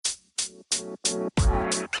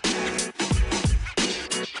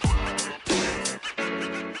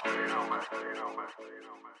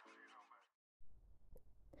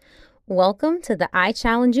Welcome to the I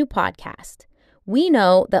Challenge You podcast. We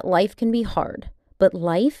know that life can be hard, but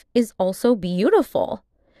life is also beautiful.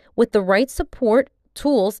 With the right support,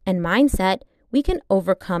 tools, and mindset, we can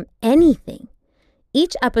overcome anything.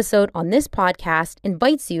 Each episode on this podcast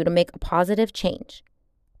invites you to make a positive change.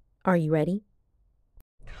 Are you ready?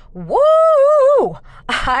 Woo!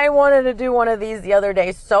 I wanted to do one of these the other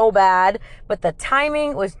day so bad, but the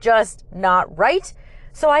timing was just not right.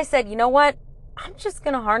 So I said, you know what? I'm just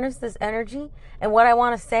going to harness this energy and what I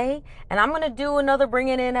want to say, and I'm going to do another Bring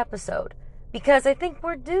It In episode because I think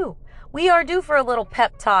we're due. We are due for a little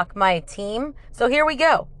pep talk, my team. So here we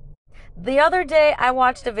go. The other day, I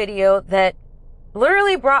watched a video that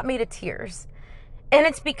literally brought me to tears. And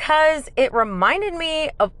it's because it reminded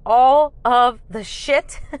me of all of the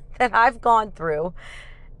shit that I've gone through.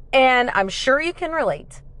 And I'm sure you can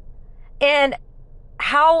relate. And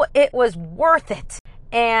how it was worth it.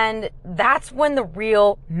 And that's when the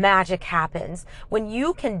real magic happens. When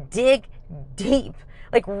you can dig deep,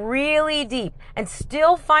 like really deep, and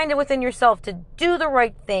still find it within yourself to do the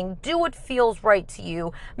right thing, do what feels right to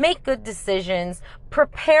you, make good decisions,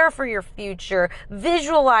 prepare for your future,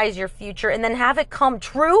 visualize your future, and then have it come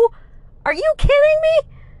true. Are you kidding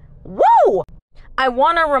me? Whoa! I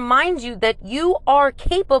want to remind you that you are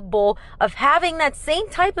capable of having that same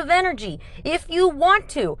type of energy if you want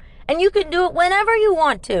to. And you can do it whenever you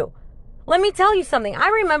want to. Let me tell you something. I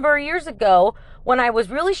remember years ago when I was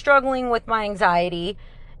really struggling with my anxiety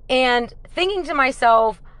and thinking to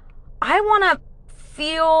myself, I want to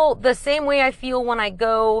feel the same way I feel when I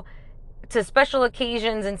go to special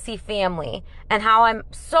occasions and see family, and how I'm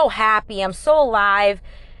so happy, I'm so alive.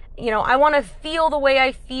 You know, I want to feel the way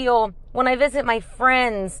I feel when I visit my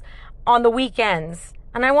friends on the weekends.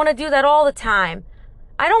 And I want to do that all the time.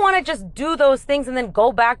 I don't want to just do those things and then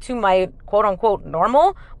go back to my quote unquote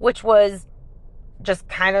normal, which was just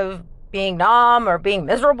kind of being numb or being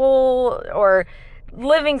miserable or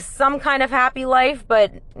living some kind of happy life,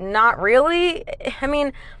 but not really. I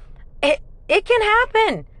mean, it can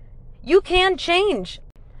happen. You can change.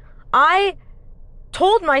 I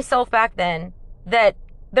told myself back then that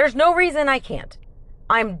there's no reason I can't.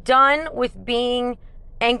 I'm done with being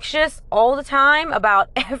anxious all the time about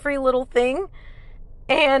every little thing.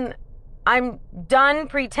 And I'm done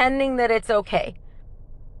pretending that it's okay.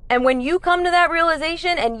 And when you come to that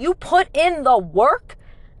realization and you put in the work,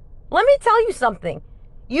 let me tell you something.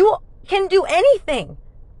 You can do anything.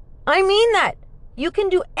 I mean that. You can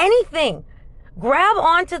do anything. Grab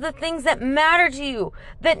onto the things that matter to you,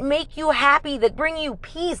 that make you happy, that bring you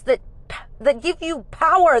peace, that give you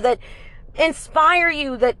power, that inspire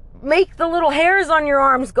you, that make the little hairs on your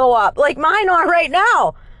arms go up like mine are right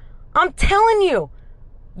now. I'm telling you.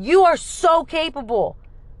 You are so capable.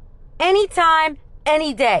 Anytime,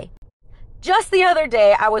 any day. Just the other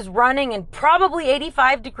day, I was running in probably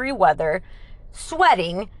 85-degree weather,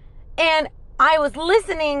 sweating, and I was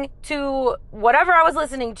listening to whatever I was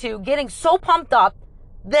listening to, getting so pumped up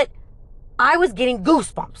that I was getting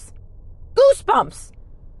goosebumps. Goosebumps.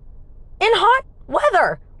 In hot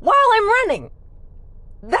weather while I'm running.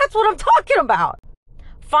 That's what I'm talking about.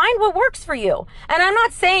 Find what works for you. And I'm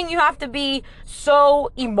not saying you have to be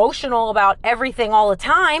so emotional about everything all the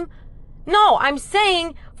time. No, I'm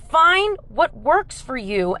saying find what works for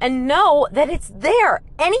you and know that it's there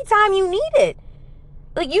anytime you need it.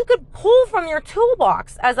 Like, you could pull from your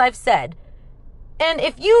toolbox, as I've said. And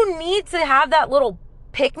if you need to have that little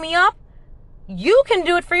pick-me-up, you can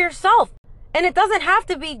do it for yourself. And it doesn't have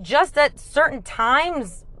to be just at certain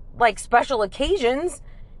times, like special occasions.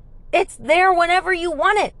 It's there whenever you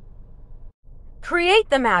want it. Create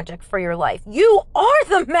the magic for your life. You are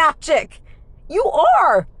the magic. You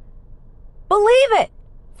are. Believe it.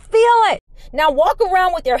 Feel it. Now walk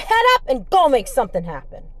around with your head up and go make something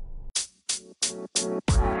happen.